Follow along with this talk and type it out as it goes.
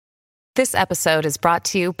This episode is brought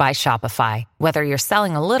to you by Shopify. Whether you're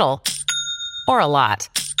selling a little or a lot,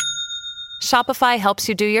 Shopify helps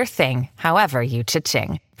you do your thing, however you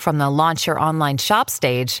cha-ching. From the launch your online shop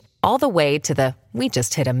stage, all the way to the we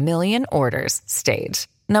just hit 1 million orders stage.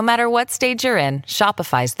 No matter what stage you're in,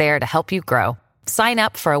 Shopify's there to help you grow. Sign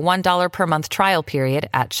up for a $1 per month trial period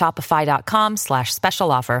at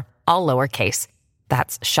shopify.com/special offer, all lowercase.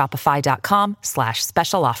 That's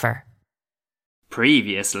shopify.com/special offer.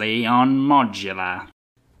 Previously on Modular.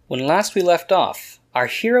 When last we left off, our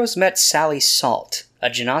heroes met Sally Salt, a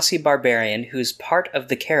Genasi barbarian who's part of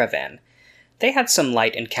the caravan. They had some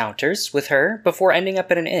light encounters with her before ending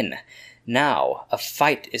up at an inn. Now, a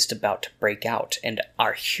fight is about to break out, and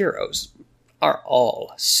our heroes are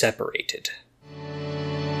all separated.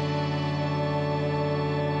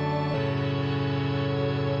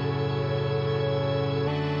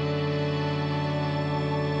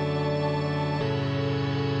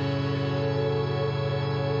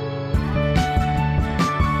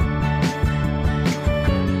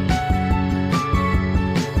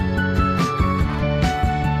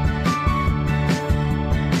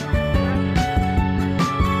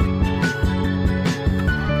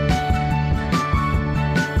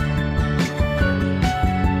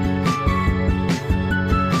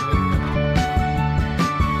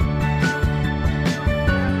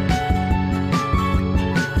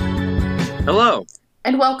 Hello.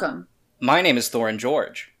 And welcome. My name is Thorin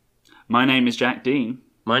George. My name is Jack Dean.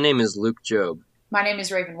 My name is Luke Job. My name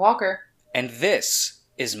is Raven Walker. And this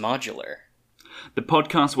is Modular. The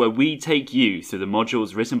podcast where we take you through the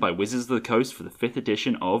modules written by Wizards of the Coast for the 5th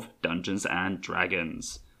edition of Dungeons &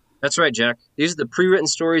 Dragons. That's right, Jack. These are the pre-written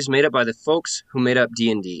stories made up by the folks who made up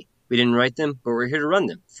D&D. We didn't write them, but we're here to run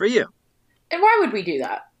them, for you. And why would we do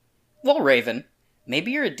that? Well, Raven,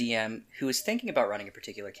 maybe you're a DM who is thinking about running a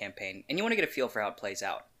particular campaign, and you want to get a feel for how it plays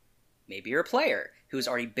out. Maybe you're a player who has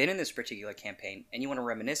already been in this particular campaign, and you want to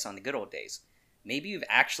reminisce on the good old days. Maybe you've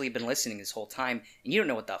actually been listening this whole time, and you don't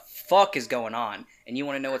know what the fuck is going on, and you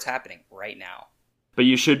want to know what's happening right now. But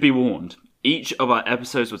you should be warned. Each of our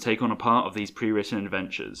episodes will take on a part of these pre-written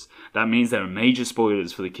adventures. That means there are major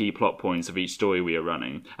spoilers for the key plot points of each story we are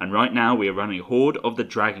running. And right now we are running Horde of the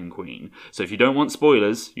Dragon Queen. So if you don't want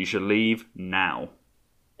spoilers, you should leave now.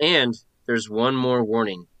 And there's one more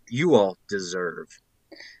warning you all deserve.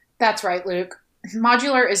 That's right, Luke.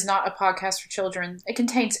 Modular is not a podcast for children. It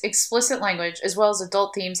contains explicit language as well as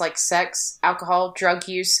adult themes like sex, alcohol, drug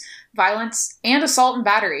use, violence, and assault and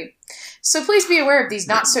battery. So please be aware of these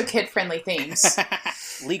not-so-kid-friendly themes.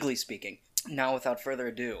 Legally speaking. Now, without further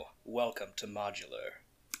ado, welcome to Modular.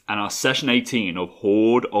 And our session 18 of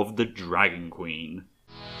Horde of the Dragon Queen.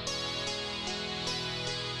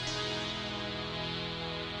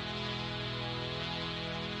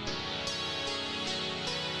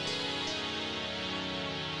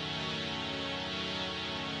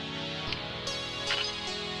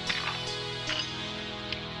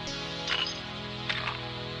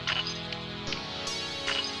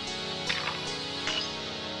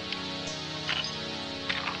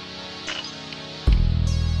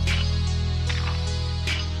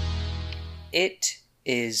 It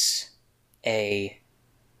is a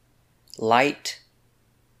light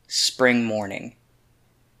spring morning.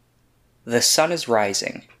 The sun is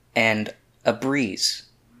rising, and a breeze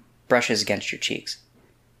brushes against your cheeks.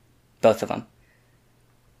 Both of them.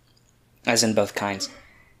 As in both kinds.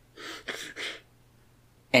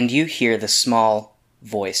 And you hear the small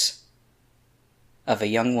voice of a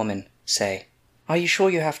young woman say, "Are you sure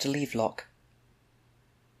you have to leave, Locke?"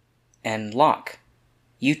 And Locke,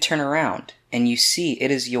 you turn around and you see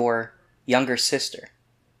it is your younger sister.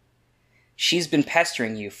 She's been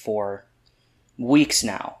pestering you for weeks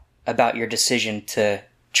now about your decision to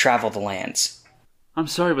travel the lands. I'm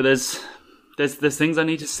sorry, but there's things I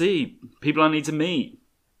need to see, people I need to meet.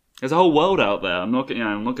 There's a whole world out there. I'm not going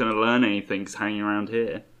to learn anything hanging around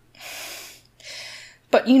here.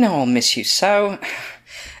 But you know I'll miss you so,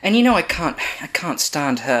 and you know I can't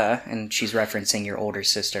stand her. And she's referencing your older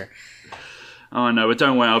sister. Oh, I know, but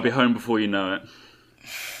don't worry, I'll be home before you know it.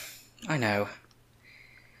 I know.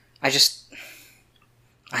 I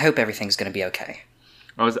hope everything's going to be okay.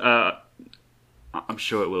 I'm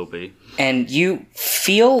sure it will be. And you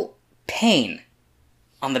feel pain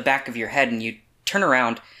on the back of your head, and you turn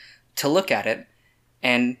around to look at it,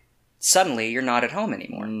 and suddenly you're not at home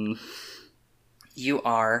anymore. You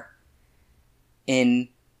are in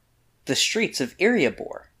the streets of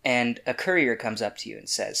Iriabor, and a courier comes up to you and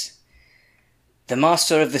says, "The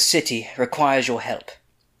master of the city requires your help."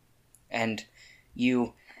 And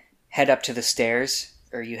you head up to the stairs,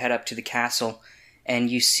 or you head up to the castle, and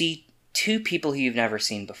you see two people who you've never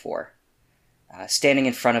seen before. standing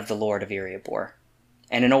in front of the Lord of Erebor,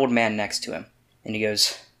 and an old man next to him. And he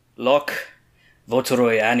goes, "Lok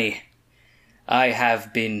Votoroyani, I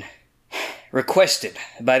have been requested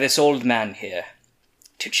by this old man here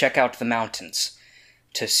to check out the mountains,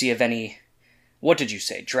 to see if any, what did you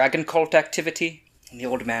say, dragon cult activity?" And the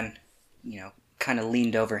old man, kind of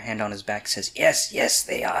leaned over, hand on his back, says, Yes,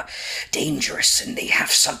 they are dangerous, and they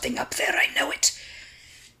have something up there, I know it.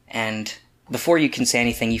 And before you can say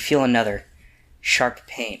anything, you feel another sharp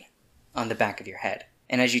pain on the back of your head.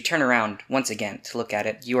 And as you turn around once again to look at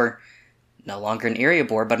it, you are no longer in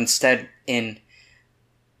Erebor, but instead in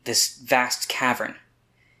this vast cavern.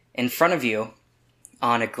 In front of you,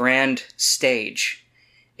 on a grand stage,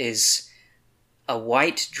 is a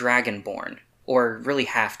white dragonborn, or really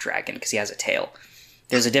half dragon, because he has a tail.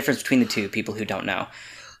 There's a difference between the two, people who don't know.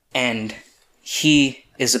 And he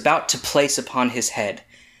is about to place upon his head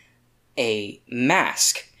a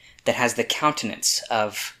mask that has the countenance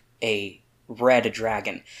of a red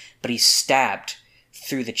dragon, but he's stabbed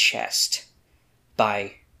through the chest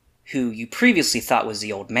by who you previously thought was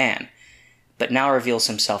the old man, but now reveals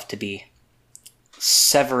himself to be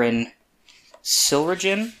Severin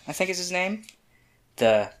Silvergen, I think is his name,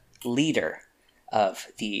 the leader of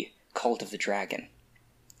the Cult of the Dragon.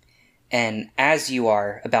 And as you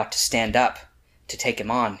are about to stand up to take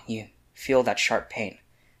him on, you feel that sharp pain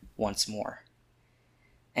once more.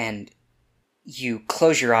 And you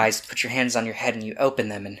close your eyes, put your hands on your head, and you open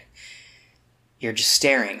them, and you're just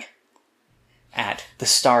staring at the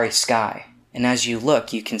starry sky. And as you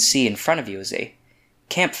look, you can see in front of you is a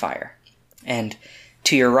campfire. And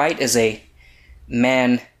to your right is a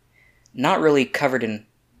man not really covered in,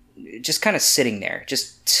 just kind of sitting there,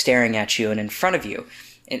 just staring at you. And in front of you,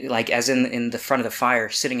 like as in the front of the fire,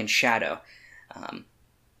 sitting in shadow,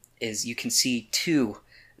 is you can see two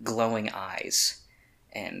glowing eyes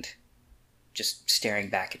and just staring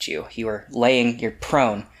back at you. You're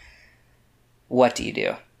prone. What do you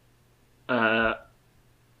do? I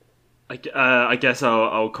guess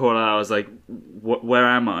I'll call out. I was like, where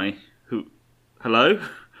am I? Hello?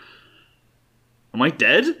 Am I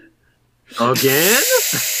dead? Again?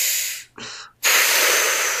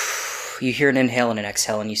 You hear an inhale and an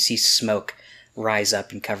exhale, and you see smoke rise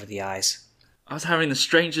up and cover the eyes. I was having the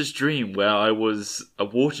strangest dream where I was a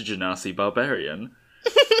water genasi barbarian.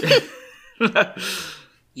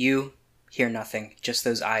 You hear nothing, just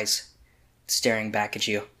those eyes staring back at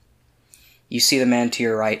you. You see the man to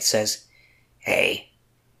your right says, "Hey,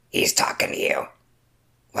 he's talking to you.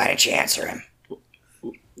 Why don't you answer him?"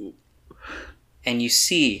 And you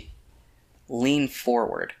see, lean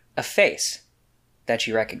forward, a face that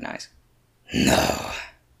you recognize. "No,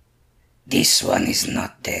 this one is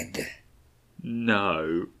not dead.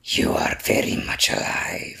 No. You are very much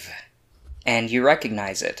alive." And you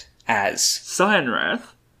recognize it as... Cyanrath?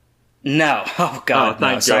 No. Oh, God. Oh,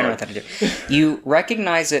 thank no, God. Cyanrath. You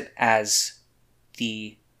recognize it as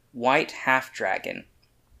the white half-dragon,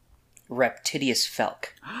 Reptidius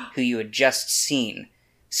Felk, who you had just seen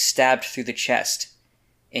stabbed through the chest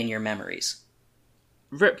in your memories.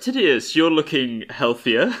 Reptidius, you're looking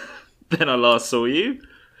healthier than I last saw you.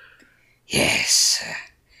 "Yes,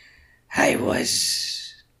 I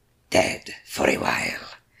was dead for a while.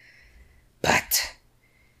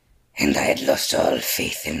 And I had lost all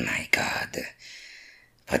faith in my god.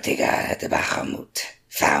 But the god Bahamut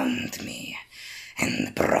found me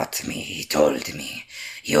and brought me. He told me,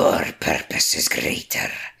 your purpose is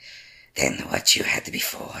greater than what you had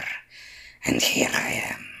before. And here I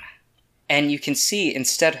am." And you can see,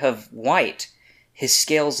 instead of white, his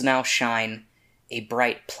scales now shine a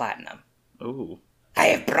bright platinum. Oh. "I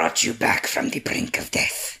have brought you back from the brink of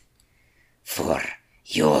death. For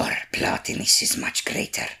your plot in this is much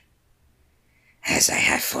greater, as I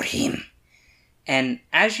have for him." And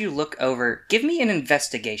as you look over, give me an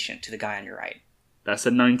investigation to the guy on your right. That's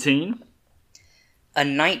a 19? A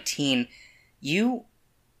 19, you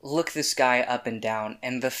look this guy up and down,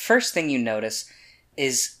 and the first thing you notice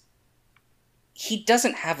is he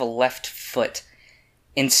doesn't have a left foot.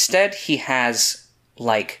 Instead, he has,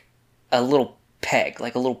 like, a little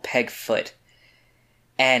peg foot.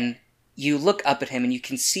 And you look up at him, and you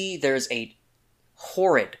can see there's a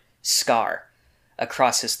horrid scar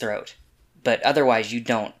across his throat. But otherwise, you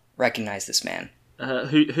don't recognize this man.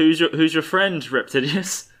 Who's your friend,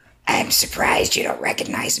 Reptidius? "I'm surprised you don't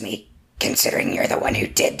recognize me, considering you're the one who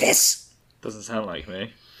did this. Doesn't sound like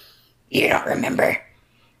me. You don't remember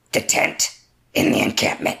the tent in the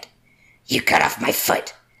encampment? You cut off my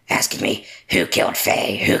foot, asking me, who killed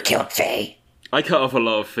Faye? Who killed Faye?" I cut off a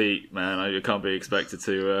lot of feet, man. I can't be expected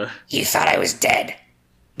to, "You thought I was dead,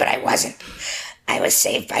 but I wasn't. I was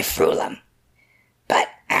saved by Frulam.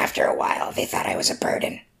 after a while, they thought I was a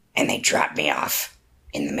burden, and they dropped me off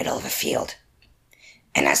in the middle of a field.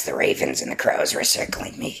 And as the ravens and the crows were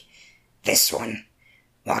circling me, this one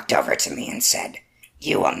walked over to me and said,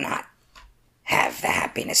 "You will not have the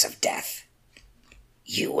happiness of death.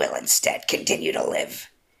 You will instead continue to live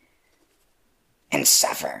and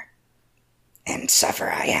suffer. And suffer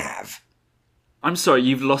I have." I'm sorry,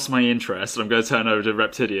 you've lost my interest. I'm going to turn over to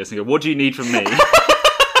Reptidius and go, what do you need from me?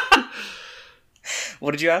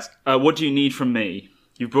 What did you ask? What do you need from me?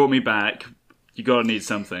 You've brought me back. You gotta need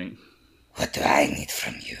something. What do I need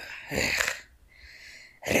from you?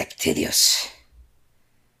 Reptidius.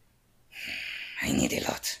 I need a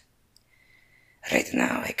lot. Right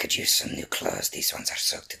now, I could use some new clothes. These ones are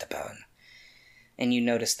soaked to the bone. And you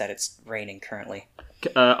notice that it's raining currently.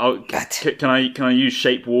 Can I use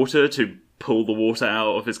shape water to pull the water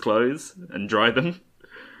out of his clothes and dry them?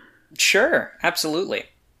 Sure, absolutely.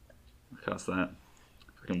 Cast that.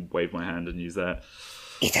 I can wave my hand and use that.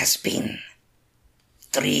 It has been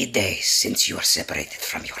 3 days since you were separated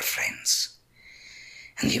from your friends.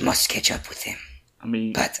 And you must catch up with them. I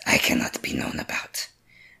mean... But I cannot be known about.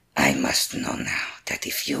 I must know now that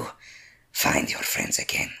if you find your friends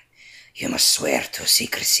again, you must swear to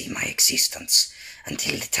secrecy my existence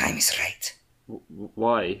until the time is right.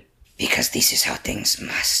 Why? Because this is how things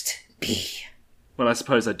must be. Well, I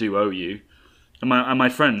suppose I do owe you. And my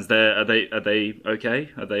friends, are they okay?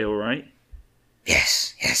 Are they alright?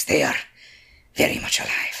 Yes, they are very much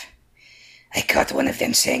alive. I caught one of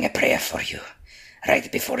them saying a prayer for you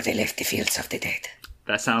right before they left the fields of the dead.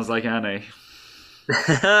 That sounds like Annie.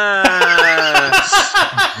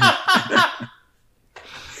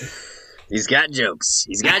 He's got jokes.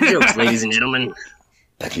 Ladies and gentlemen.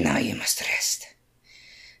 But now you must rest.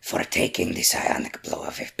 For taking the psionic blow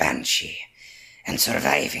of a banshee and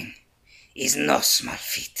surviving is no small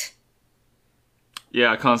feat.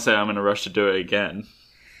 Yeah, I can't say I'm in a rush to do it again.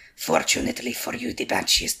 Fortunately for you, the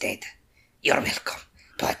banshee is dead. You're welcome.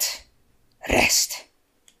 But rest,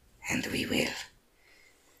 and we will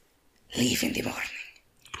leave in the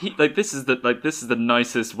morning. This is the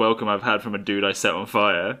nicest welcome I've had from a dude I set on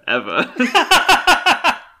fire ever.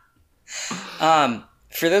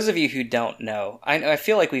 For those of you who don't know, I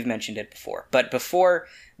feel like we've mentioned it before, but before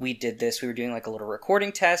we did this, we were doing like a little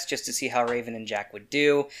recording test just to see how Raven and Jack would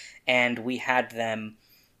do, and we had them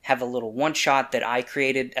have a little one-shot that I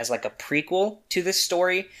created as like a prequel to this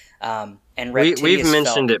story. And we've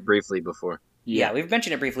mentioned it briefly before. Yeah, we've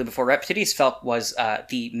mentioned it briefly before. Reptidius Felk was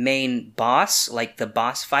the main boss, like the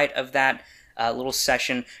boss fight of that little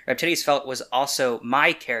session. Reptidius Felk was also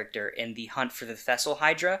my character in the Hunt for the Thessal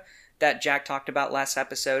Hydra that Jack talked about last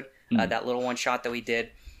episode. That little one shot that we did.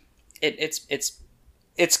 It's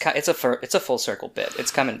a full circle bit.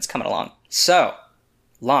 It's coming along. So,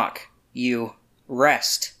 Locke, you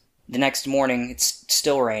rest. The next morning, it's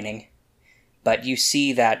still raining, but you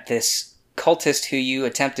see that this cultist who you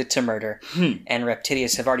attempted to murder and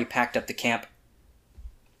Reptidius have already packed up the camp,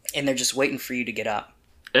 and they're just waiting for you to get up.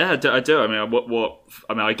 Yeah, I do. I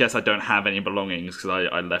mean, I guess I don't have any belongings because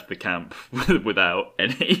I left the camp without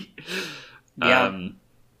any. Yeah.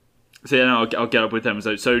 So yeah, I'll get up with them.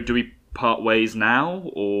 So do we part ways now,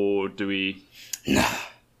 or do we? No.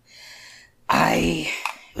 I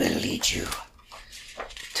will lead you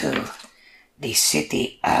to the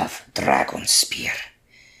city of Dragonspear.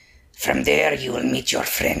 From there, you will meet your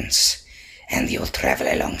friends, and you will travel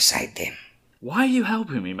alongside them. Why are you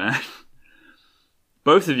helping me, man?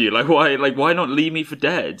 Both of you, why not leave me for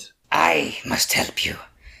dead? I must help you,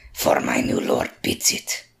 for my new lord bids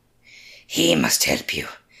it. He must help you,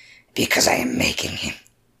 because I am making him.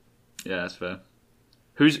 Yeah, that's fair.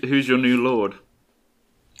 Who's your new lord?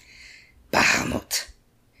 Bahamut,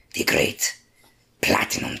 the great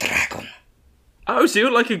platinum dragon. Oh, so you're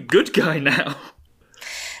like a good guy now.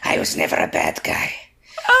 I was never a bad guy.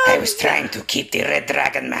 I was trying to keep the red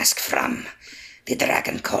dragon mask from the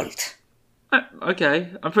dragon cult.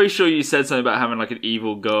 Okay, I'm pretty sure you said something about having like an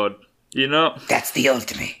evil god. You know? That's the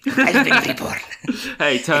ultimate. I've been reborn.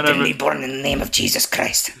 Hey, I've been reborn in the name of Jesus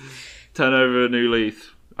Christ. Turn over a new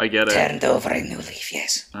leaf. I get it. Turned over a new leaf,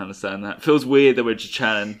 yes. I understand that. Feels weird that we're just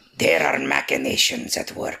chatting. There are machinations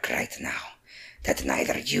at work right now that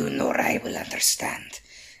neither you nor I will understand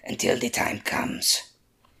until the time comes.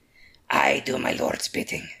 I do my Lord's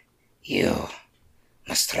bidding. You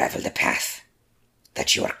must travel the path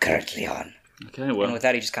that you are currently on. Okay, well. And with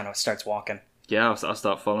that, he just kind of starts walking. Yeah, I'll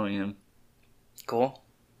start following him. Cool.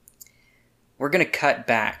 We're going to cut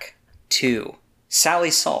back to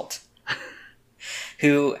Sally Salt,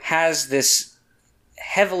 who has this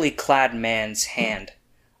heavily clad man's hand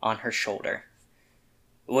on her shoulder.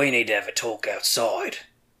 We need to have a talk outside.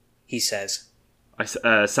 he says.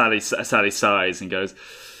 Sally sighs and goes,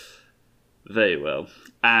 very well.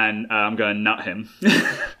 And I'm going to nut him.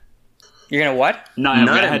 You're gonna what? Nut him.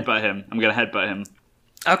 I'm going to headbutt him. I'm going to headbutt him.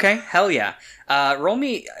 Okay, hell yeah. Roll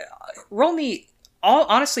me,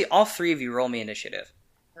 all three of you roll me initiative.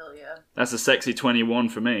 Hell yeah. That's a sexy 21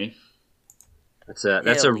 for me. That's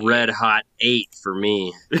a red hot 8 for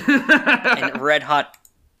me. And red hot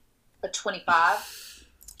A 25.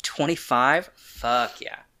 25? Fuck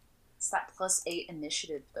yeah. It's that +8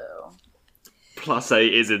 initiative, though.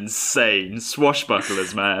 +8 is insane.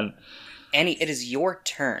 Swashbucklers, man. Annie, it is your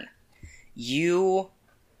turn. You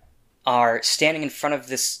are standing in front of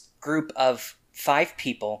this group of 5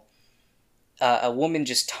 people. A woman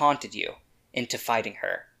just taunted you into fighting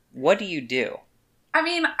her. What do you do? I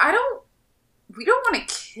mean, we don't want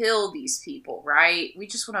to kill these people, right? We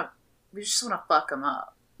just want to fuck them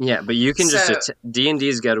up. Yeah, but you can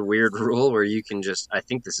D&D's got a weird rule where you can just, I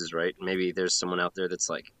think this is right, maybe there's someone out there that's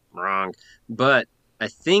like, wrong, but I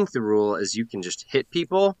think the rule is you can just hit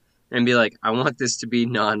people and be like, I want this to be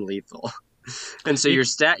non-lethal. And so you're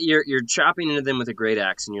chopping into them with a great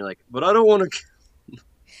axe, and you're like, but I don't want to.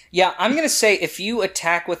 Yeah, I'm gonna say if you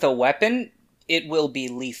attack with a weapon, it will be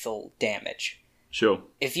lethal damage. Sure.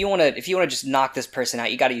 If you wanna just knock this person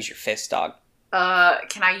out, you got to use your fist, dog.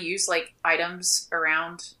 Can I use like items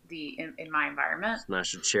around in my environment?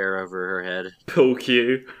 Smash a chair over her head. Pull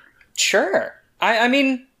Q. Sure. I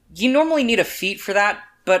mean, you normally need a feat for that,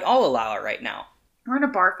 but I'll allow it right now. We're in a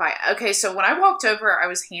bar fight. Okay, so when I walked over, I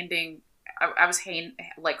was holding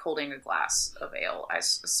a glass of ale, I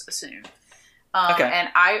assume. Okay. And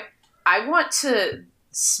I want to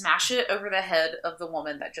smash it over the head of the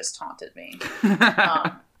woman that just taunted me.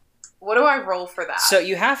 What do I roll for that? So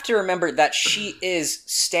you have to remember that she is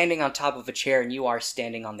standing on top of a chair and you are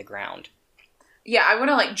standing on the ground. Yeah, I want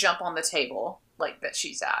to like jump on the table like that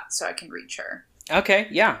she's at so I can reach her. Okay,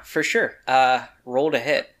 yeah, for sure. Roll to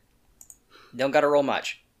hit. Don't gotta roll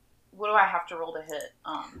much. What do I have to roll to hit?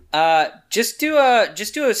 Just do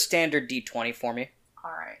a standard D20 for me. All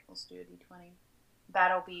right, let's do a D20.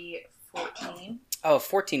 That'll be 14. Oh,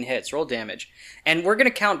 14 hits. Roll damage. And we're gonna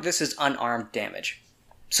count this as unarmed damage.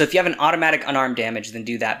 So if you have an automatic unarmed damage, then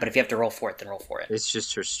do that. But if you have to roll for it, then roll for it. It's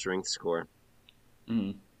just her strength score.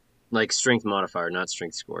 Mm. Like strength modifier, not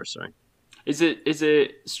strength score, sorry. Is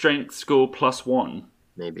it strength score +1?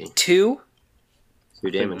 Maybe. 2. 2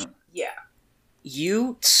 damage. Yeah.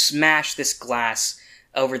 You smash this glass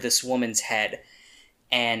over this woman's head,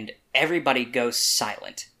 and everybody goes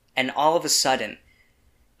silent. And all of a sudden,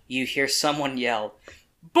 you hear someone yell,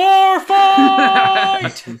 "Bar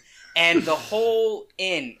fight!" And the whole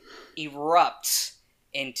inn erupts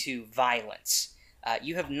into violence.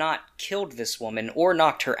 You have not killed this woman or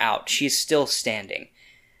knocked her out. She's still standing.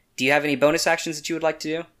 Do you have any bonus actions that you would like to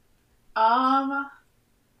do?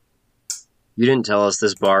 You didn't tell us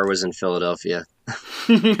this bar was in Philadelphia.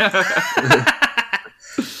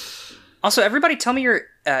 Also, everybody tell me your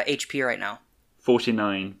HP right now.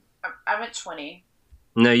 49. I'm at 20.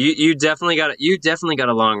 No, you definitely got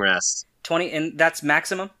a long rest. 20, and that's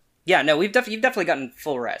maximum? Yeah, no, you've definitely gotten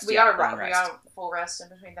full rest. We got a full rest in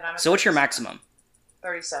between. Then I'm at so what's your maximum?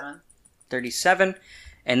 37. 37.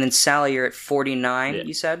 And then Sally, you're at 49, Yeah.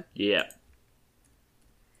 you said? Yeah.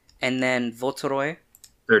 And then Voltoroy?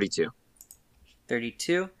 32.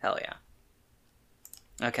 32? Hell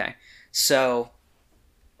yeah. Okay. So,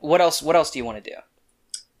 what else do you want to do?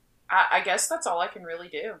 I guess that's all I can really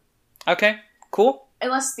do. Okay, cool.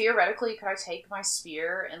 Unless theoretically, could I take my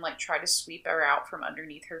spear and like try to sweep her out from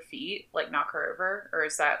underneath her feet, like knock her over, or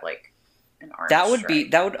is that like an arm?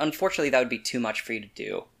 Unfortunately that would be too much for you to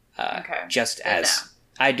do. Okay. Just Then as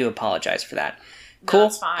no. I do apologize for that. No, Cool.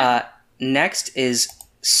 that's fine. Next is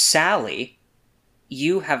Sally.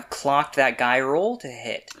 You have clocked that guy. Roll to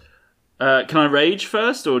hit. Can I rage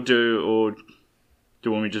first, or do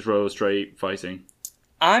you want me to just roll straight fighting?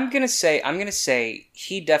 I'm gonna say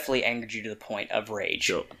he definitely angered you to the point of rage.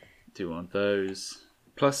 Sure. Do one of those.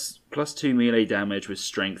 Plus 2 melee damage with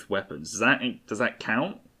strength weapons. Does that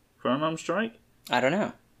count for an unarmed strike? I don't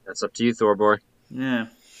know. That's up to you, Thorbor. Yeah.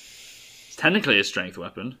 It's technically a strength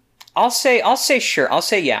weapon. I'll say sure. I'll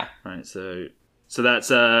say yeah. Right. So that's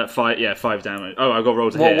 5. Yeah, 5 damage. Oh, I got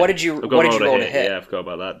rolled to Well, hit. what did you roll to hit? Yeah, I forgot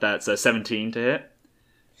about that. That's 17 to hit.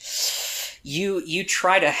 You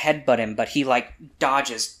try to headbutt him, but he like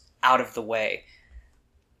dodges out of the way.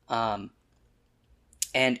 And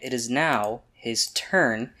it is now his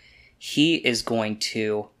turn. He is going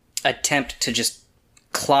to attempt to just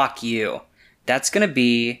clock you. That's going to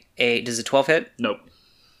be does a 12 hit? Nope.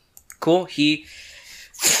 Cool. He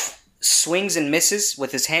swings and misses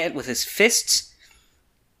with his fists.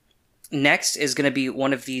 Next is going to be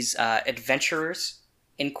one of these adventurers,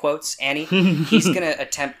 in quotes, Annie. He's going to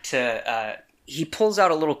attempt to... he pulls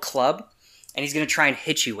out a little club, and he's going to try and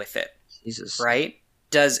hit you with it. Jesus. Right?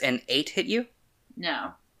 Does an 8 hit you?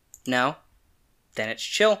 No. No? Then it's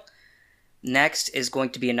chill. Next is going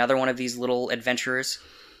to be another one of these little adventurers.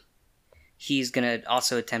 He's going to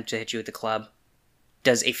also attempt to hit you with the club.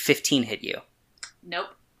 Does a 15 hit you? Nope.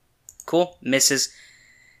 Cool. Misses.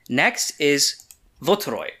 Next is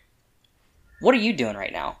Votroy. What are you doing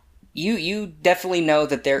right now? You definitely know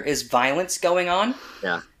that there is violence going on.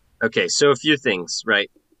 Yeah. Okay, so a few things,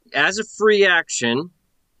 right? As a free action,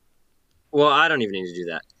 well, I don't even need to do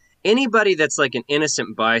that. Anybody that's like an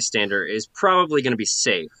innocent bystander is probably going to be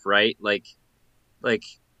safe, right? Like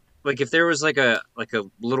if there was like a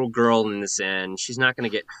little girl in this end, she's not going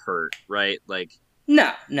to get hurt, right? Like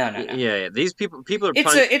No. yeah. These people are.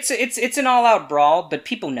 It's an all out brawl, but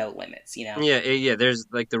people know limits, you know. Yeah. There's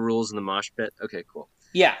like the rules in the mosh pit. Okay, cool.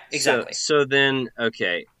 Yeah, exactly. So then,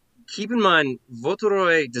 okay. Keep in mind,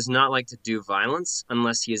 Votoroi does not like to do violence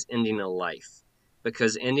unless he is ending a life,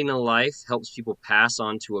 because ending a life helps people pass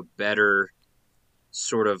on to a better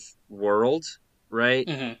sort of world, right?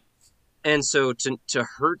 Mm-hmm. And so to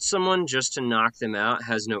hurt someone just to knock them out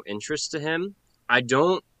has no interest to him. I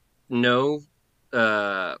don't know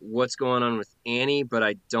what's going on with Annie, but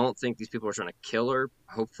I don't think these people are trying to kill her.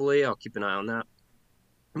 Hopefully, I'll keep an eye on that.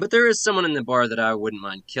 But there is someone in the bar that I wouldn't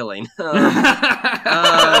mind killing.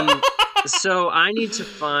 So I need to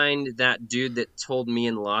find that dude that told me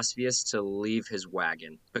in Las Vegas to leave his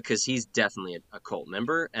wagon, because he's definitely a cult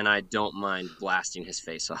member, and I don't mind blasting his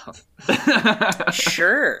face off.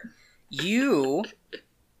 Sure. You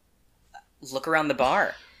look around the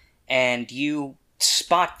bar, and you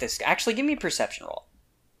spot this guy. Actually, give me a perception roll.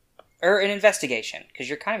 Or an investigation, because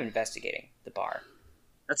you're kind of investigating the bar.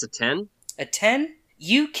 That's a 10? A 10?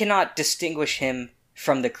 You cannot distinguish him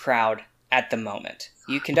from the crowd at the moment.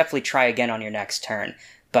 You can definitely try again on your next turn,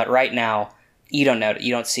 but right now, you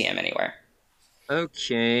don't see him anywhere.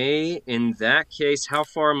 Okay, in that case, how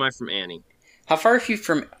far am I from Annie? How far are you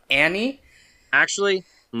from Annie? Actually,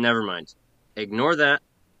 never mind. Ignore that.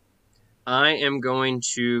 I am going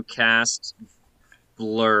to cast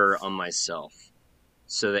Blur on myself,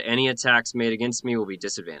 so that any attacks made against me will be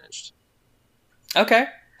disadvantaged. Okay,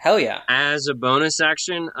 hell yeah. As a bonus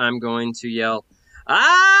action, I'm going to yell,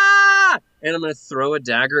 "Ah!" And I'm going to throw a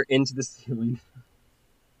dagger into the ceiling.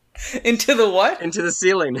 Into the what? Into the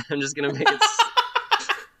ceiling. I'm just going to make it...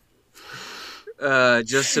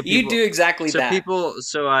 just so people... You do exactly that.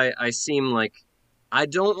 So I seem like... I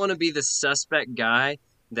don't want to be the suspect guy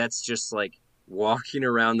that's just, like, walking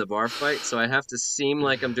around the bar fight, so I have to seem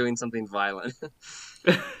like I'm doing something violent.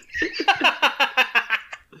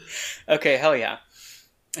 Okay, hell yeah.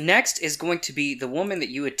 Next is going to be the woman that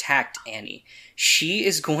you attacked, Annie. She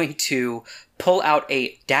is going to pull out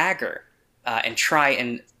a dagger and try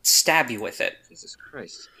and stab you with it. Jesus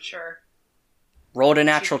Christ. Sure. Rolled a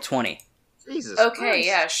natural 20. Jesus Okay, Christ.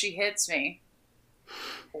 yeah, she hits me.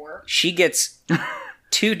 4. She gets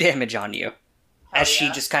 2 damage on you as she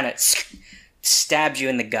just kind of stabs you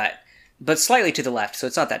in the gut, but slightly to the left, so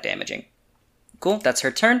it's not that damaging. Cool, that's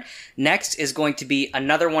her turn. Next is going to be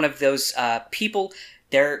another one of those people.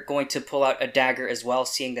 They're going to pull out a dagger as well,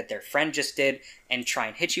 seeing that their friend just did, and try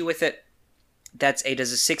and hit you with it. Does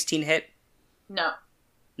a 16 hit? No.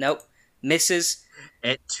 Nope. Misses.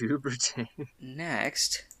 Et tu, Brute.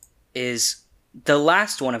 Next is the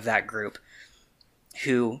last one of that group,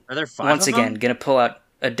 who, Are there 5 once of again, them? gonna pull out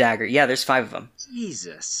a dagger. Yeah, there's 5 of them.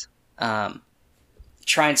 Jesus.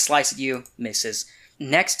 Try and slice at you. Misses.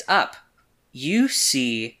 Next up, you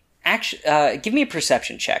see... Actually, give me a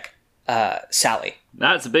perception check, Sally.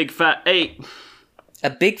 That's a big fat 8. A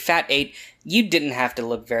big fat 8. You didn't have to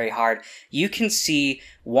look very hard. You can see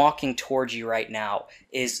walking towards you right now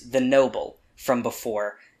is the noble from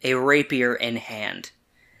before, a rapier in hand.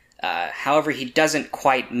 However, he doesn't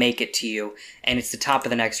quite make it to you, and it's the top of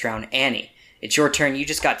the next round. Annie, it's your turn. You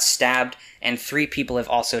just got stabbed, and 3 people have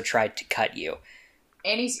also tried to cut you.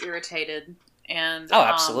 Annie's irritated, and Oh,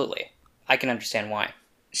 absolutely. I can understand why.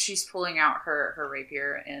 she's pulling out her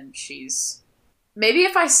rapier, and she's... Maybe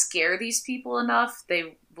if I scare these people enough,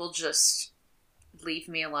 they will just leave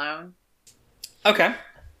me alone. Okay.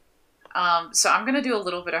 So I'm gonna do a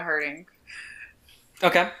little bit of hurting.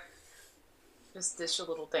 Okay. Just dish a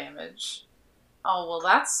little damage. Oh, well,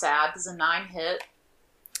 that's sad. Does a 9 hit?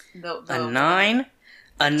 A 9?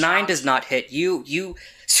 A 9 does not hit. You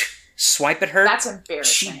swipe at her. That's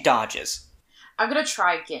embarrassing. She dodges. I'm gonna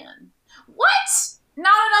try again. What?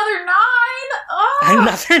 Not another 9! Oh,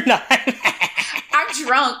 Another 9. I'm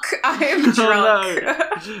drunk. I am drunk.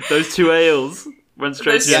 Oh, no. Those 2 ales went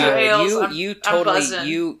straight Those to two your ales. head. Ales, You I'm totally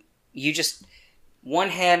buzzing. you just one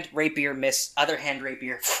hand rapier miss, other hand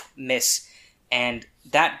rapier miss, and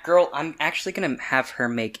that girl, I'm actually gonna have her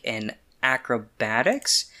make an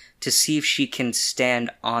acrobatics to see if she can stand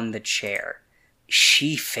on the chair.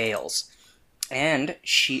 She fails, and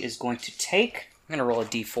she is going to take. I'm gonna roll a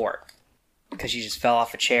d4 because she just fell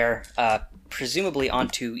off a chair, presumably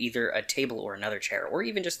onto either a table or another chair, or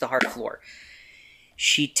even just the hard floor.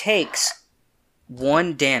 She takes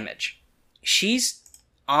 1 damage. She's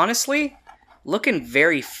honestly looking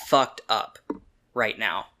very fucked up right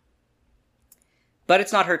now. But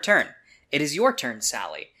it's not her turn. It is your turn,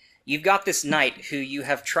 Sally. You've got this knight who you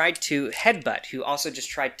have tried to headbutt, who also just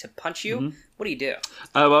tried to punch you. Mm-hmm. What do you do?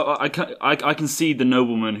 Well, I can see the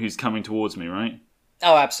nobleman who's coming towards me, right?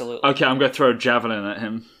 Oh, absolutely. Okay, I'm going to throw a javelin at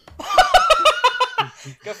him.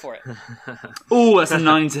 Go for it. Oh, that's a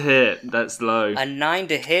 9 to hit. That's low. A 9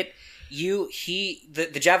 to hit.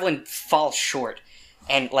 The javelin falls short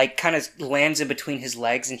and like kind of lands in between his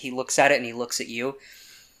legs, and he looks at it and he looks at you,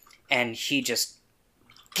 and he just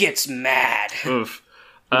gets mad. Oof.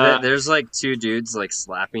 There's like 2 dudes like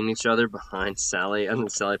slapping each other behind Sally, and then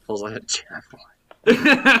Sally pulls out a javelin.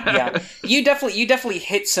 Yeah, you definitely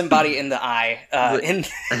hit somebody in the eye.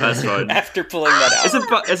 That's fine. After pulling that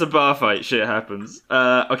out. It's a bar fight. Shit happens.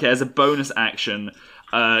 Okay, as a bonus action,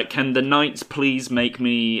 can the knights please make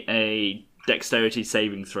me a dexterity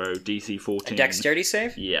saving throw, DC 14? A dexterity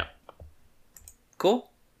save? Yeah.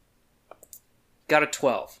 Cool. Got a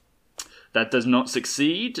 12. That does not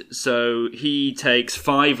succeed, so he takes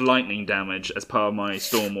 5 lightning damage as part of my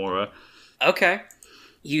Storm Aura. Okay.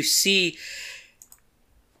 You see,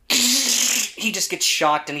 he just gets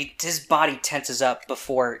shocked, and his body tenses up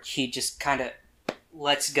before he just kind of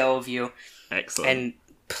lets go of you Excellent. and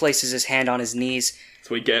places his hand on his knees.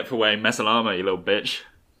 So we get it for wearing Mesalama, you little bitch.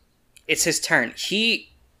 It's his turn.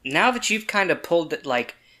 Now that you've kind of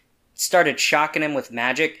started shocking him with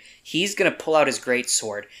magic, he's going to pull out his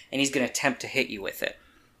greatsword, and he's going to attempt to hit you with it.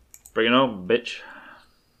 Bring it on, bitch.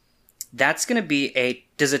 That's going to be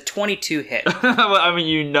does a 22 hit? Well, I mean,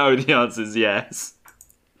 you know the answer is yes.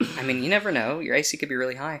 I mean, you never know. Your AC could be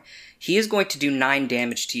really high. He is going to do 9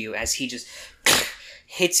 damage to you as he just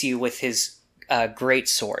hits you with his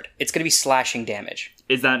greatsword. It's going to be slashing damage.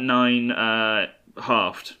 Is that 9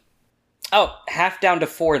 halved? Oh, half down to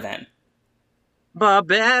 4 then.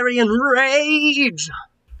 Barbarian rage.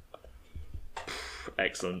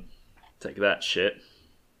 Excellent. Take that shit.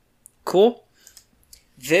 Cool.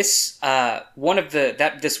 This one of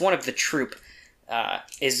the troop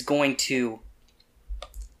is going to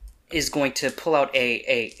pull out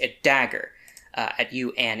a dagger at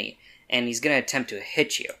you, Annie, and he's going to attempt to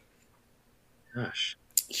hit you. Gosh.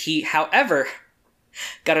 He, however,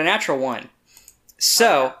 got a natural 1.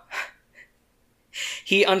 So,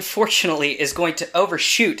 he unfortunately is going to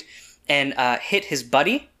overshoot and hit his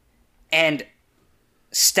buddy and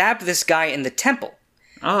stab this guy in the temple.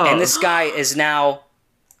 Oh. And this guy is now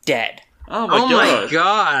dead. Oh my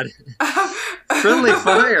god. Friendly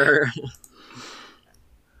fire.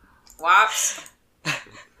 Whops.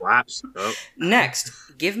 Whaps. Oh.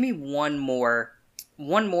 Next, give me one more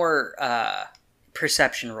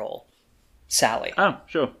perception roll, Sally. Oh,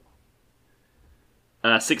 sure.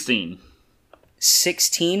 16.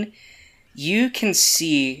 16. You can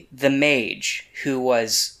see the mage who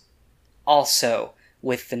was also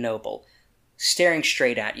with the noble staring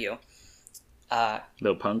straight at you.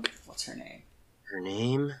 Little punk. What's her name? Her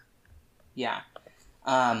name? Yeah.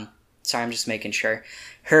 Sorry, I'm just making sure.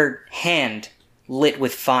 Her hand lit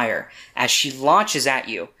with fire as she launches at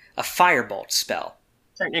you a firebolt spell.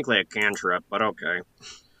 Technically a cantrip, but okay.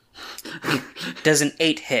 Does an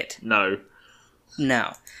 8 hit? No.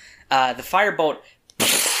 No. The firebolt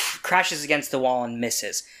crashes against the wall and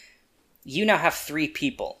misses. You now have 3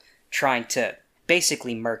 people trying to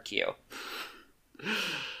basically murk you.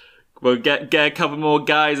 Well, get a couple more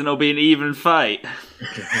guys and it'll be an even fight.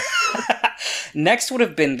 Next would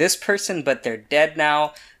have been this person, but they're dead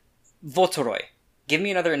now. Votoroy, give me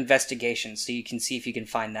another investigation so you can see if you can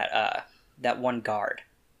find that one guard.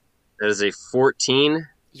 That is a 14.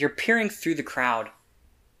 You're peering through the crowd,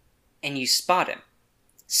 and you spot him,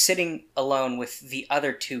 sitting alone with the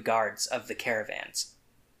other 2 guards of the caravans.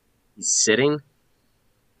 He's sitting?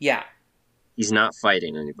 Yeah, He's not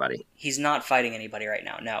fighting anybody. he's not fighting anybody right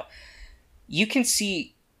now, no. You can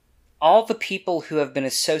see all the people who have been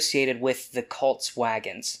associated with the cult's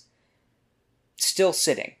wagons still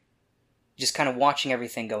sitting, just kind of watching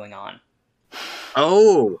everything going on.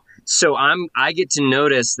 Oh! So I get to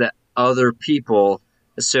notice that other people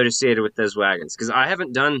associated with those wagons because I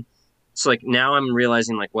haven't done. So like now I'm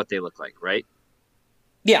realizing like what they look like, right?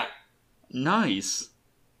 Yeah, Nice.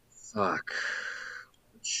 Fuck.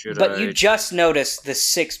 but you just noticed the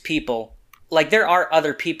 6 people. Like, there are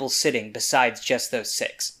other people sitting besides just those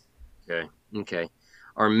 6. Okay.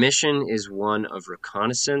 Our mission is one of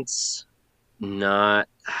reconnaissance, not.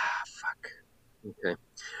 Fuck. Okay.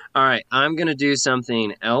 All right. I'm gonna do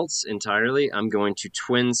something else entirely. I'm going to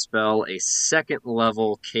twin spell a 2nd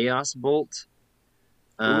level chaos bolt.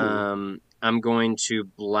 I'm going to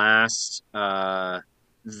blast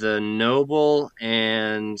the noble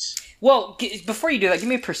and. Well, before you do that, give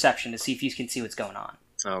me a perception to see if you can see what's going on.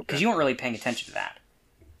 Okay. Because you weren't really paying attention to that.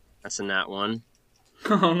 That's a nat 1.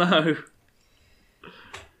 Oh no.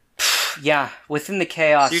 Yeah, within the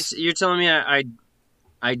chaos. So you're telling me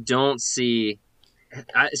I don't see.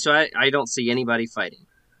 I don't see anybody fighting.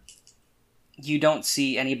 You don't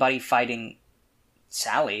see anybody fighting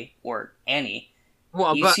Sally or Annie.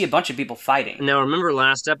 Well, You see a bunch of people fighting. now remember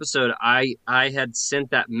last episode I had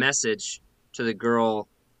sent that message to the girl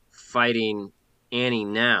fighting Annie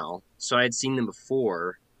now, so I had seen them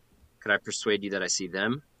before. Could I persuade you that I see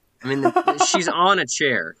them? I mean, she's on a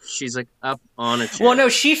chair. She's like up on a chair. Well, no,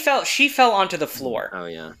 she fell onto the floor. Oh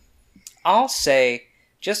yeah. I'll say,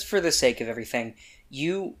 just for the sake of everything,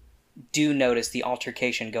 you do notice the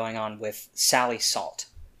altercation going on with Sally Salt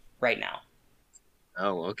right now.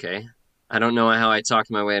 Oh, okay. I don't know how I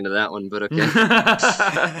talked my way into that one, but okay.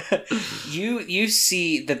 You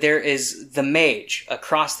see that there is the mage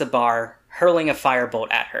across the bar hurling a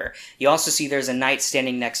firebolt at her. You also see there's a knight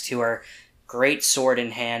standing next to her, great sword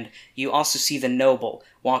in hand. You also see the noble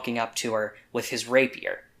walking up to her with his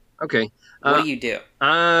rapier. Okay. What do you do?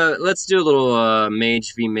 Let's do a little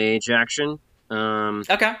mage v mage action.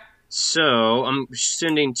 Okay. So I'm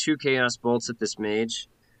sending 2 chaos bolts at this mage.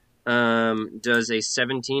 Does a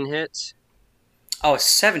 17 hit? Oh,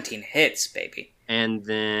 17 hits, baby. And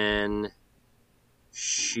then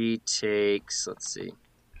she takes, let's see,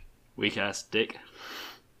 Weak ass dick.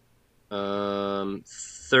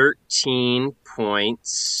 13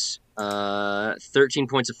 points. 13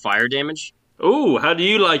 points of fire damage. Ooh, how do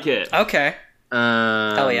you like it? Okay.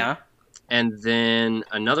 Hell yeah. And then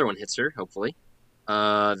another one hits her, hopefully.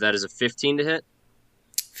 That is a 15 to hit.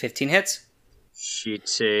 15 hits. She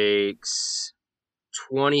takes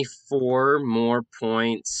 24 more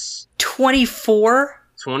points. 24?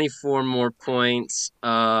 24 more points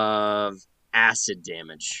of acid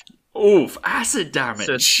damage. Oof, acid damage.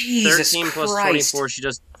 So Jesus 13 plus Christ. 24,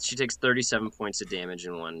 she takes 37 points of damage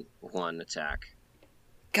in one attack.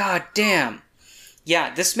 God damn.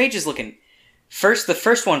 Yeah, this mage is looking... the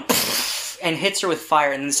first one and hits her with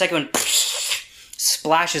fire, and then the second one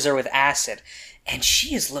splashes her with acid. And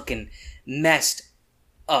she is looking messed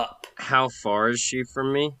up. How far is she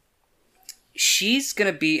from me? She's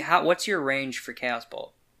gonna be... What's your range for Chaos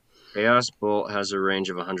Bolt? Chaos Bolt has a range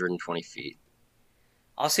of 120 feet.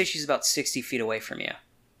 I'll say she's about 60 feet away from you.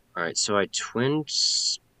 Alright, so I twin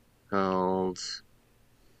spelled...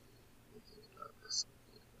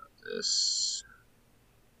 this.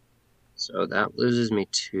 So that loses me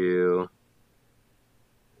 2.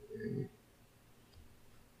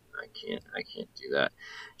 I can't do that.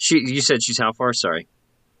 You said she's how far? Sorry.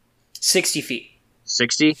 60 feet.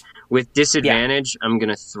 60? With disadvantage, I'm going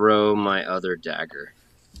to throw my other dagger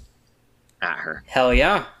at her Hell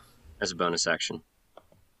yeah. as a bonus action.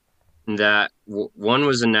 That one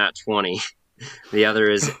was a nat 20. The other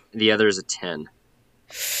is a 10.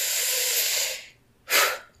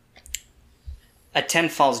 A 10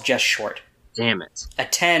 falls just short. Damn it. A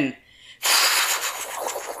 10...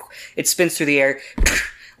 It spins through the air,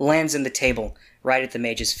 lands in the table, right at the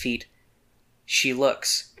mage's feet. She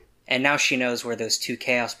looks, and now she knows where those 2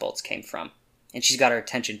 chaos bolts came from. And she's got her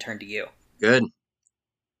attention turned to you. Good.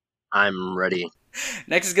 I'm ready.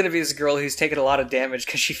 Next is going to be this girl who's taken a lot of damage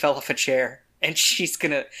because she fell off a chair. And she's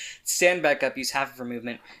going to stand back up, use half of her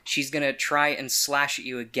movement. She's going to try and slash at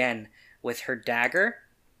you again with her dagger.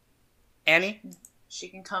 Annie? She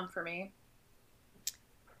can come for me.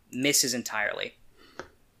 Misses entirely.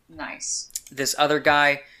 Nice. This other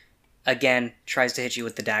guy, again, tries to hit you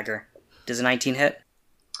with the dagger. Does a 19 hit?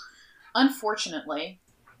 Unfortunately.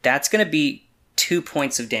 That's going to be 2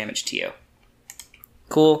 points of damage to you.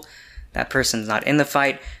 Cool. That person's not in the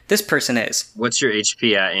fight. This person is. What's your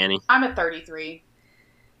HP at, Annie? I'm at 33.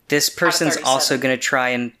 This person's 37. also going to try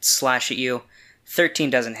and slash at you. 13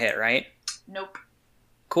 doesn't hit, right? Nope.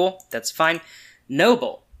 Cool. That's fine.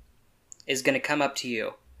 Noble is going to come up to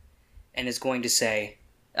you and is going to say,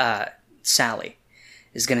 Sally,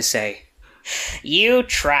 is going to say, You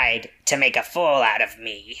tried to make a fool out of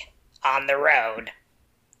me on the road.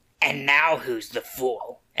 And now who's the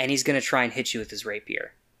fool? And he's going to try and hit you with his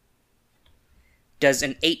rapier. Does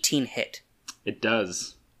an 18 hit? It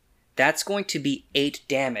does. That's going to be 8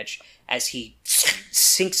 damage as he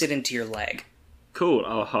sinks it into your leg. Cool,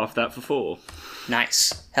 I'll half that for 4.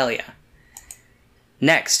 Nice. Hell yeah.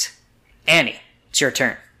 Next, Annie, it's your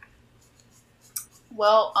turn.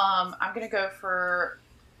 Well, I'm gonna go for.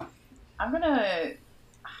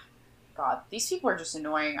 God, these people are just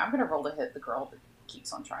annoying. I'm gonna roll to hit the girl that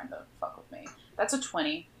keeps on trying to fuck with me. That's a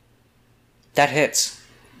 20. That hits.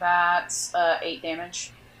 That's 8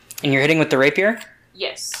 damage. And you're hitting with the rapier?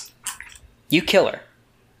 Yes. You kill her.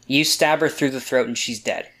 You stab her through the throat and she's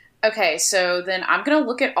dead. Okay, so then I'm gonna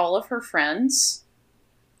look at all of her friends.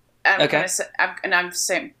 And Okay. I'm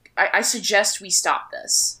saying, I suggest we stop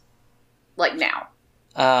this, like now.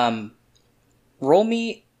 Roll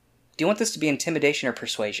me. Do you want this to be intimidation or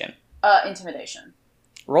persuasion? Intimidation.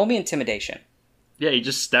 Roll me intimidation. Yeah, he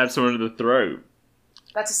just stabbed someone in the throat.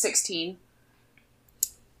 That's a 16.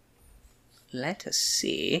 Let us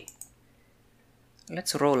see.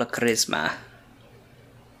 Let's roll a charisma.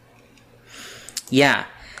 Yeah,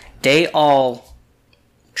 they all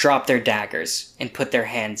drop their daggers and put their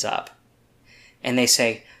hands up. And they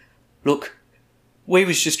say, "Look, we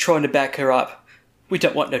was just trying to back her up. We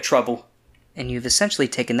don't want no trouble." And you've essentially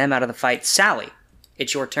taken them out of the fight. Sally,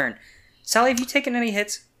 it's your turn. Sally, have you taken any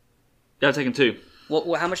hits? Yeah, I've taken 2.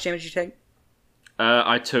 How much damage did you take?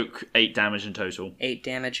 I took 8 damage in total. 8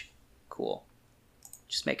 damage. Cool.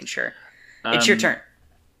 Just making sure. It's your turn.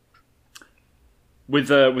 With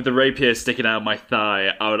the rapier sticking out of my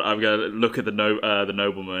thigh, I'm gonna look at the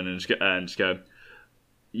nobleman and just go,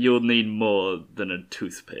 "You'll need more than a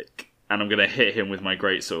toothpick," and I'm gonna hit him with my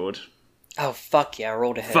greatsword. Oh, fuck yeah, I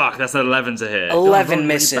rolled a hit. Fuck, that's an 11 to hit. 11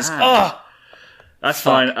 misses. Ugh! That's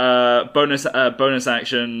Fuck. fine. Bonus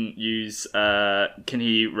action. Use. Can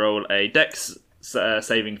he roll a Dex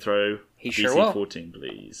saving throw? He sure DC will. 14,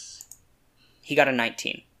 please. He got a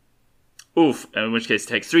 19. Oof. In which case, he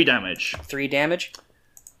takes 3 damage. 3 damage?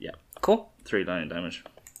 Yeah, Cool. 3 lightning damage.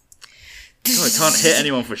 Oh, I can't hit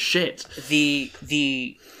anyone for shit.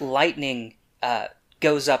 The lightning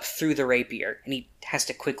goes up through the rapier, and he has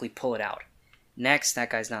to quickly pull it out. Next, that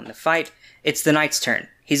guy's not in the fight. It's the knight's turn.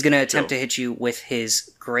 He's going to attempt to hit you with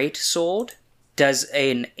his great sword. Does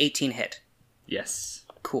an 18 hit. Yes.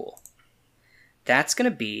 Cool. That's going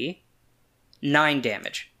to be 9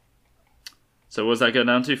 damage. So what does that go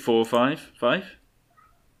down to? 4 or 5? 5?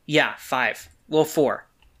 Yeah, 5. Well, 4.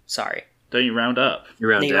 Sorry. Don't you round up? You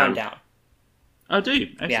round You down. round down. Oh, do you?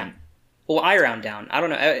 Excellent. Yeah. Well, I round down. I don't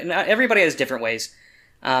know. Everybody has different ways.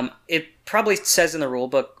 It probably says in the rule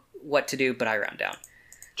book what to do, but I round down.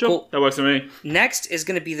 Sure, Cool. that works for me. Next is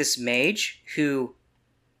going to be this mage who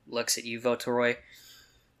looks at you, Votoroy.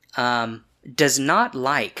 Does not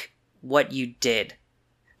like what you did.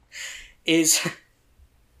 Is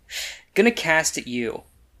going to cast at you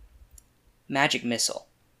Magic Missile.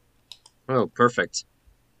 Oh, perfect.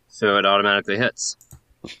 So it automatically hits.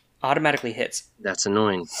 Automatically hits. That's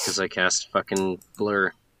annoying, because I cast fucking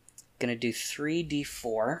Blur. Going to do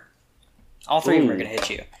 3d4. All 3 of them are going to hit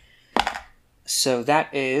you. So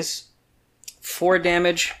that is 4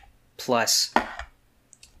 damage plus...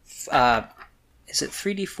 is it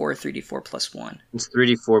 3d4 or 3d4 plus 1? It's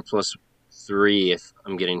 3d4 plus 3 if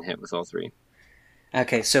I'm getting hit with all 3.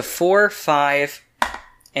 Okay, so 4, 5,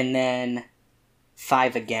 and then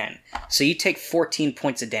 5 again. So you take 14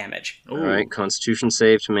 points of damage. Ooh. Alright, Constitution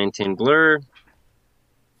save to maintain Blur.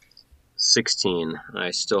 16.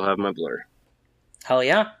 I still have my Blur. Hell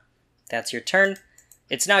yeah. That's your turn.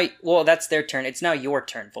 It's now... Well, that's their turn. It's now your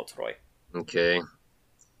turn, Voltroy. Okay.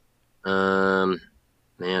 Man,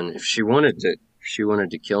 if she wanted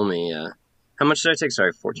to kill me, how much did I take?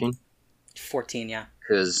 Sorry, 14? 14, yeah.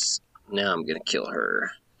 Because now I'm gonna kill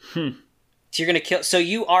her. So you're going to kill... So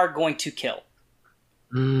you are going to kill.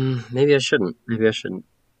 Maybe I shouldn't.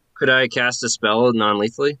 Could I cast a spell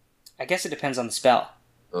non-lethally? I guess it depends on the spell.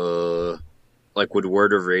 Like would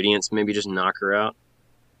Word of Radiance maybe just knock her out?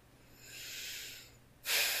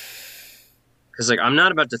 Because, like, I'm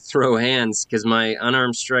not about to throw hands, because my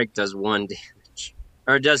unarmed strike does 1 damage.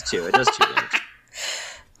 Or it does 2. It does 2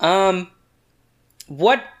 damage.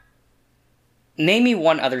 What... Name me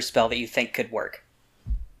one other spell that you think could work.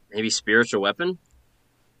 Maybe Spiritual Weapon?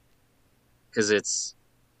 Because it's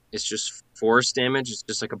just force damage. It's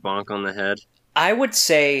just like a bonk on the head. I would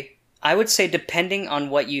say depending on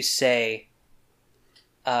what you say,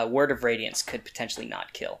 Word of Radiance could potentially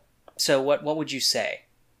not kill. So what would you say?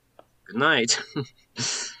 Good night.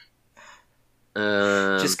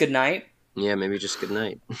 Just good night? Yeah, maybe just good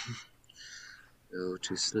night. Go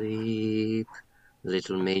to sleep,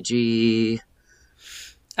 little Meiji.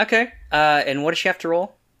 Okay. And what does she have to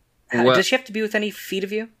roll? What- Does she have to be within any feet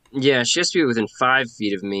of you? Yeah, she has to be within 5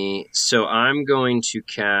 feet of me, so I'm going to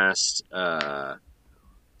cast. Oh,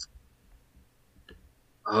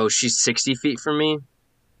 she's 60 feet from me?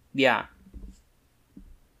 Yeah.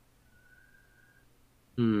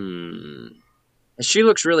 She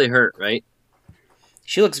looks really hurt, right?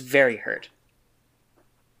 She looks very hurt.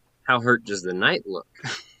 How hurt does the knight look?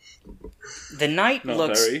 The knight Not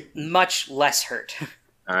looks very. much less hurt.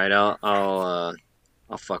 Alright, I'll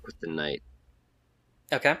fuck with the knight.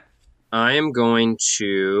 Okay. I am going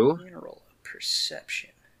to. I'm gonna roll a perception.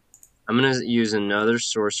 I'm going to use another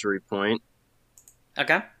sorcery point.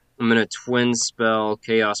 Okay. I'm going to twin spell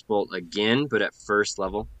Chaos Bolt again, but at first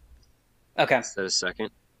level Okay. instead of second.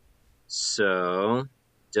 So,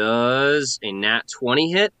 does a nat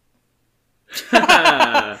 20 hit? If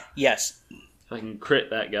Yes. I can crit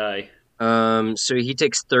that guy. So he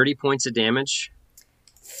takes 30 points of damage.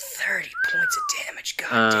 30 points of damage.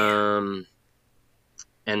 God damn.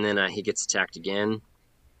 And then he gets attacked again.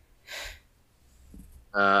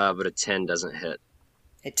 But a 10 doesn't hit.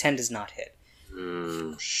 A 10 does not hit.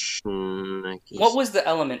 What was the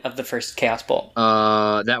element of the first Chaos Bolt?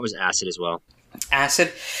 That was acid as well.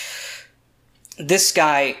 Acid. This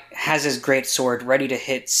guy has his great sword ready to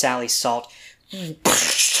hit Sally Salt.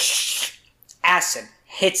 Acid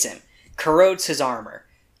hits him, corrodes his armor.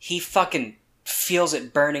 He fucking feels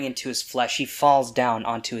it burning into his flesh. He falls down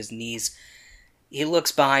onto his knees. He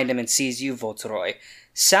looks behind him and sees you, Voltroy.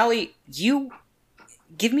 Sally, you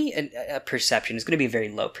give me a perception. It's going to be a very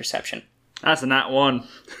low perception. That's a nat 1.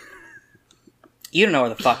 You don't know where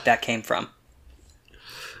the fuck that came from.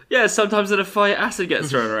 Yeah, sometimes in a fight, acid gets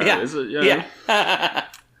thrown around. Yeah. Is it? Yeah.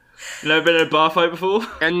 You never been in a bar fight before?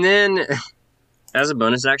 And then, as a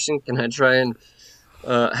bonus action, can I try and...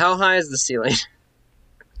 how high is the ceiling?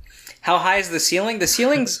 How high is the ceiling? The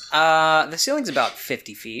ceiling's about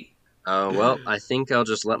 50 feet. Well, I think I'll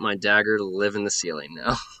just let my dagger live in the ceiling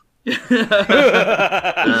now.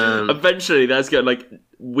 Eventually, that's going like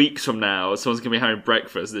weeks from now. Someone's gonna be having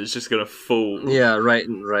breakfast, and it's just gonna fall. Yeah, right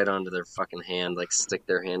onto their fucking hand, like stick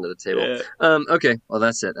their hand to the table. Yeah. Okay, well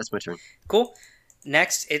that's it. That's my turn. Cool.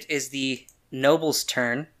 Next, it is the noble's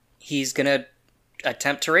turn. He's gonna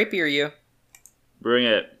attempt to rapier you. Bring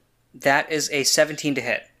it. That is a 17 to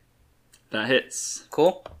hit. That hits.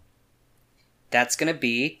 Cool. That's gonna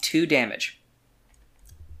be 2 damage.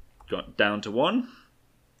 Got down to 1.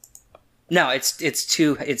 No, it's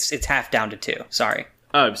 2. It's half down to 2. Sorry.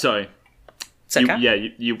 Oh, sorry. It's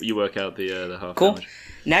okay. You work out the half Cool. damage.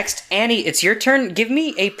 Next, Annie, it's your turn. Give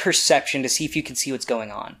me a perception to see if you can see what's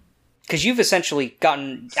going on. Because you've essentially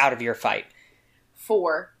gotten out of your fight.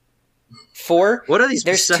 4. 4? What are these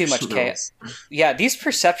There's too much perception chaos. rolls? Yeah, these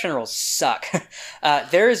perception rolls suck.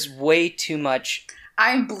 There is way too much...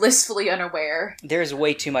 I'm blissfully unaware. There's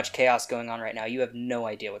way too much chaos going on right now. You have no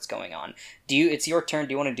idea what's going on. It's your turn.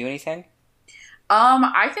 Do you want to do anything?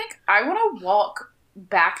 I think I want to walk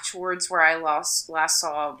back towards where I last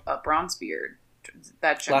saw Bronzebeard.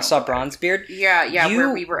 That Last saw Bronzebeard? Yeah,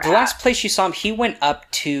 where we were the at. last place you saw him, he went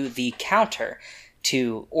up to the counter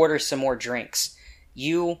to order some more drinks.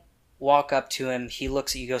 You walk up to him. He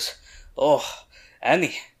looks at you, goes, "Oh,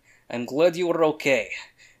 Annie, I'm glad you were okay.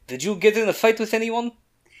 Did you get in a fight with anyone?"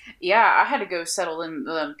 Yeah, I had to go settle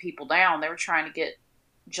them people down. They were trying to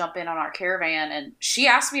jump in on our caravan, and she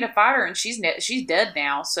asked me to fight her, and she's dead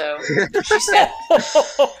now. So she said,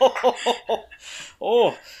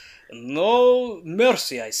 "Oh, no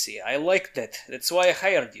mercy, I see. I like that. That's why I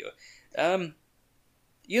hired you.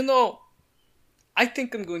 I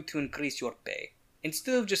think I'm going to increase your pay.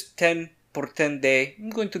 Instead of just 10 for 10 day, I'm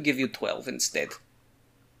going to give you 12 instead."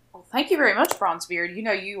 "Well, thank you very much, Bronzebeard. You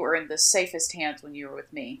know you were in the safest hands when you were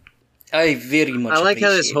with me." I very much I like how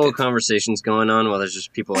this appreciate whole it. conversation's going on while there's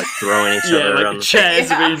just people like throwing each other Yeah, around. like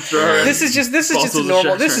chairs are being thrown. This is just Bottles a of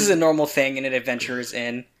normal. This shattering. is a normal thing in an Adventurer's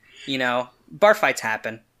Inn. You know, bar fights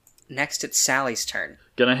happen. Next, it's Sally's turn.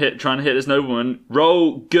 Trying to hit this nobleman.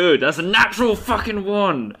 Roll good. That's a natural fucking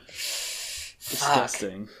 1.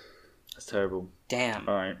 Disgusting. That's terrible. Damn.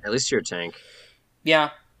 Alright. At least you're a tank. Yeah.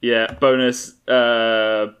 Yeah, bonus,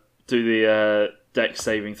 do the dex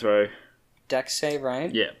saving throw. Dex save,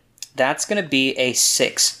 right? Yeah. That's gonna be a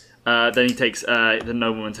 6. Then he takes, the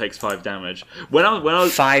nobleman takes 5 damage. When I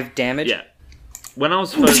was 5 damage. yeah. When I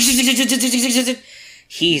was first,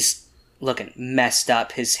 He's looking messed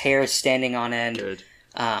up. His hair is standing on end. good.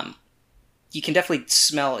 You can definitely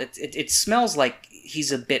smell it. It smells like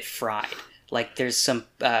he's a bit fried. Like there's some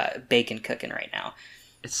bacon cooking right now.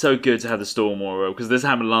 It's so good to have the Storm Aura, because this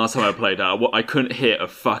happened last time I played that. I couldn't hit a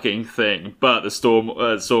fucking thing, but the Storm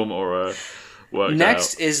Aura worked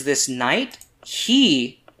Next out. is this knight.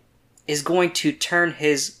 He is going to turn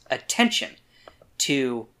his attention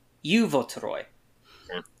to you, Votroy.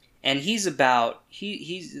 Okay. And he's about...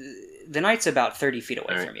 the knight's about 30 feet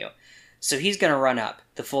away from you. So he's going to run up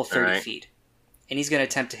the full 30 feet. And he's going to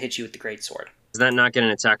attempt to hit you with the greatsword. Does that not get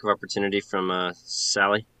an attack of opportunity from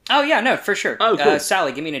Sally? Oh, yeah, no, for sure. Oh, cool.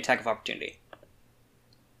 Sally, give me an attack of opportunity.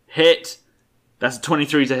 Hit. That's a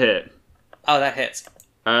 23 to hit. Oh, that hits.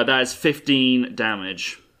 That is 15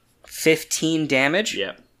 damage. 15 damage?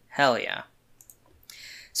 Yep. Hell yeah.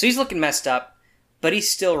 So he's looking messed up, but he's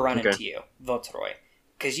still running Okay. to you, Votroy.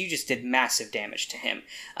 Because you just did massive damage to him.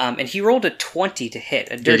 And he rolled a 20 to hit.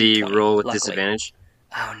 A Did dirty he 20, roll with luckily. disadvantage?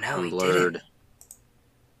 Oh, no, I'm he blurred. didn't.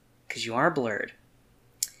 Because you are blurred.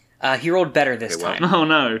 He rolled better this Okay, well, time. Oh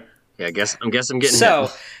no. Yeah, I'm getting So,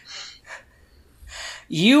 hit.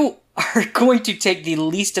 you are going to take the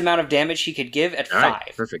least amount of damage he could give at 5.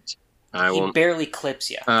 Alright, perfect. I He will. barely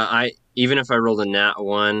clips you. Even if I rolled a nat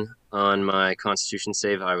 1 on my Constitution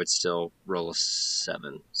save, I would still roll a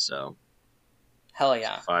 7. So Hell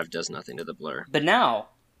yeah. 5 does nothing to the blur. But now,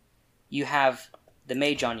 you have the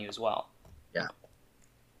mage on you as well. Yeah.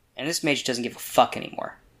 And this mage doesn't give a fuck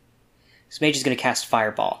anymore. This mage is going to cast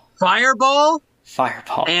Fireball. Fireball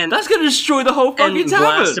Fireball. and That's gonna destroy the whole fucking tavern.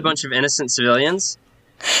 blast a bunch of innocent civilians.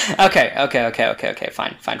 Okay.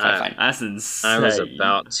 Fine. That's insane. I was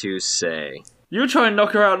about to say. You were trying to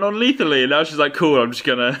knock her out non-lethally, and now she's like, cool, I'm just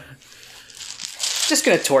gonna... Just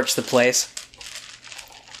going to torch the place.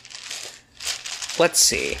 Let's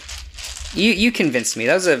see. You convinced me.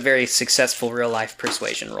 That was a very successful real-life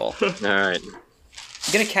persuasion roll. All right.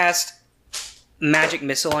 I'm going to cast Magic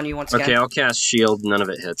Missile on you once again. Okay, I'll cast shield. None of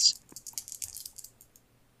it hits.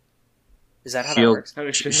 Is that how Shield. that works?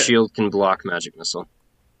 Oh, shit. Shield can block magic missile.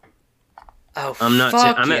 Oh, I'm not.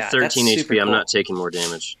 fuck I'm yeah. at 13 That's HP. super I'm cool. not taking more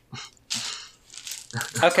damage.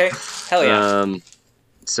 Okay. Hell yeah.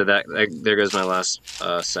 So that there goes my last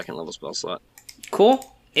second level spell slot.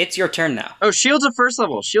 Cool. It's your turn now. Oh, shield's a first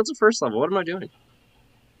level. Shield's a first level. What am I doing?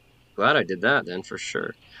 Glad I did that then for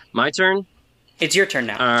sure. My turn. It's your turn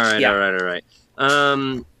now. All right. Yeah. All right.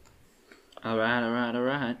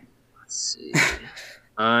 Alright. Let's see.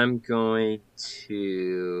 I'm going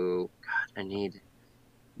to. God, I need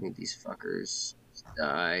these fuckers to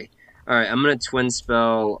die. All right, I'm gonna twin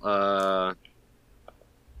spell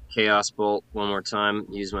Chaos Bolt one more time.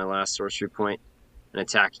 Use my last sorcery point and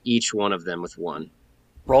attack each one of them with 1.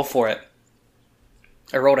 Roll for it.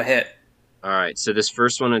 I rolled a hit. All right, so this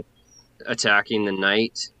first one attacking the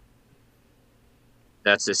knight.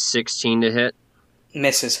 That's a 16 to hit.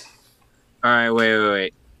 Misses. All right,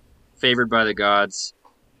 wait. Favored by the gods.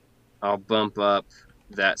 I'll bump up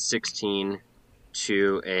that 16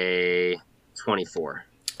 to a 24.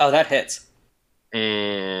 Oh, that hits.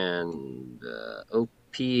 And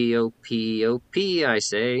OP, I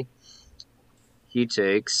say. He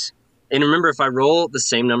takes... And remember, if I roll the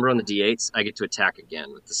same number on the d8s, I get to attack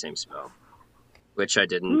again with the same spell. Which I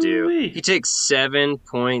didn't do. Ooh-wee. He takes 7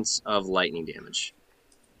 points of lightning damage.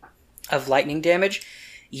 Of lightning damage,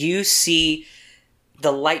 you see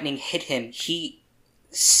the lightning hit him. He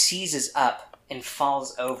seizes up and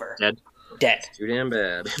falls over. Dead. Too damn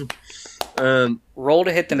bad. Roll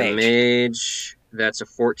to hit the The mage. mage, that's a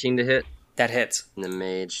 14 to hit. That hits. And the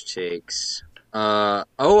mage takes... I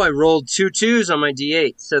rolled 2 2s on my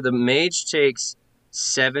d8. So the mage takes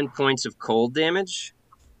 7 points of cold damage.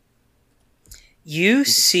 You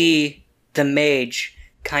see the mage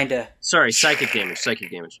kind of Sorry, psychic damage.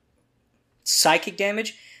 psychic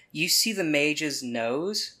damage. You see the mage's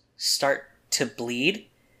nose start to bleed,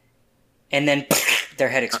 and then their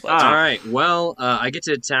head explodes. All right, well, I get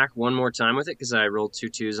to attack one more time with it because I rolled 2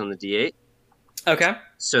 2s on the d8. Okay.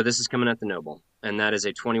 So this is coming at the noble. And that is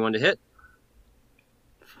a 21 to hit.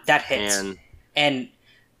 That hits. And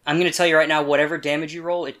I'm going to tell you right now, whatever damage you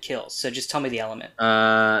roll, it kills. So just tell me the element.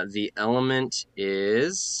 The element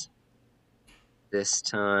is... This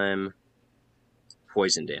time...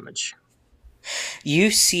 poison damage. You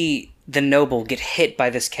see the noble get hit by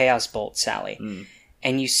this chaos bolt, Sally.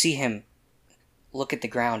 And you see him look at the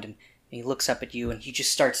ground, and he looks up at you, and he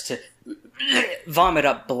just starts to vomit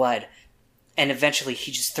up blood. And eventually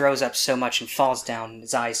he just throws up so much and falls down, and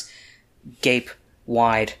his eyes gape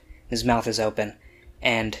wide, his mouth is open.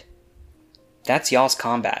 And that's y'all's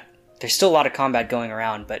combat. There's still a lot of combat going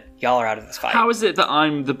around, but y'all are out of this fight. How is it that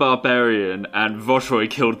I'm the barbarian and Votroy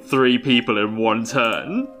killed 3 people in one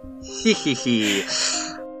turn? Hehehe.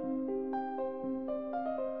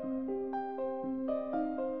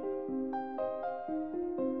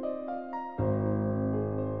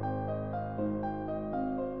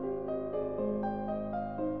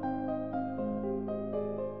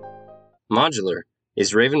 Modular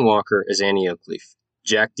is Raven Walker as Annie Oakleaf,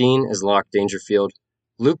 Jack Dean as Locke Dangerfield,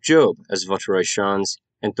 Luke Job as Voteroy Shans,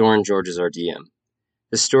 and Thorin George as our DM.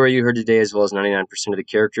 The story you heard today, as well as 99% of the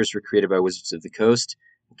characters, were created by Wizards of the Coast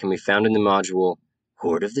and can be found in the module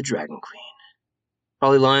Horde of the Dragon Queen.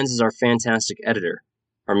 Holly Lyons is our fantastic editor.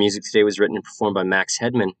 Our music today was written and performed by Max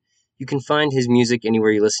Hedman. You can find his music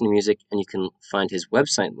anywhere you listen to music, and you can find his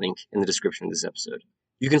website link in the description of this episode.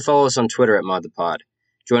 You can follow us on Twitter at ModThePod.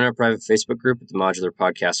 Join our private Facebook group at the Modular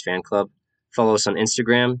Podcast Fan Club. Follow us on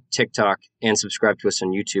Instagram, TikTok, and subscribe to us on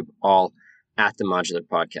YouTube, all at the Modular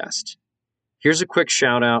Podcast. Here's a quick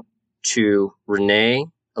shout out to Renee,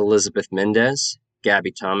 Elizabeth Mendez,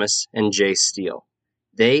 Gabby Thomas, and Jay Steele.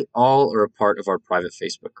 They all are a part of our private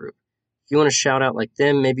Facebook group. If you want to shout out like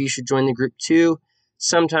them, maybe you should join the group too.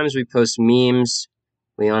 Sometimes we post memes.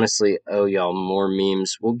 We honestly owe y'all more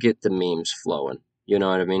memes. We'll get the memes flowing. You know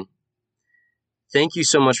what I mean? Thank you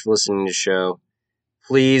so much for listening to the show.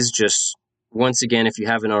 Please just, once again, if you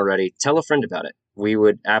haven't already, tell a friend about it. We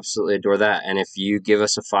would absolutely adore that. And if you give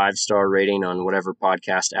us a 5-star rating on whatever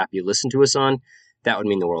podcast app you listen to us on, that would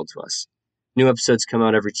mean the world to us. New episodes come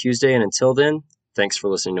out every Tuesday, and until then, thanks for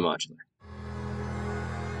listening to Modular.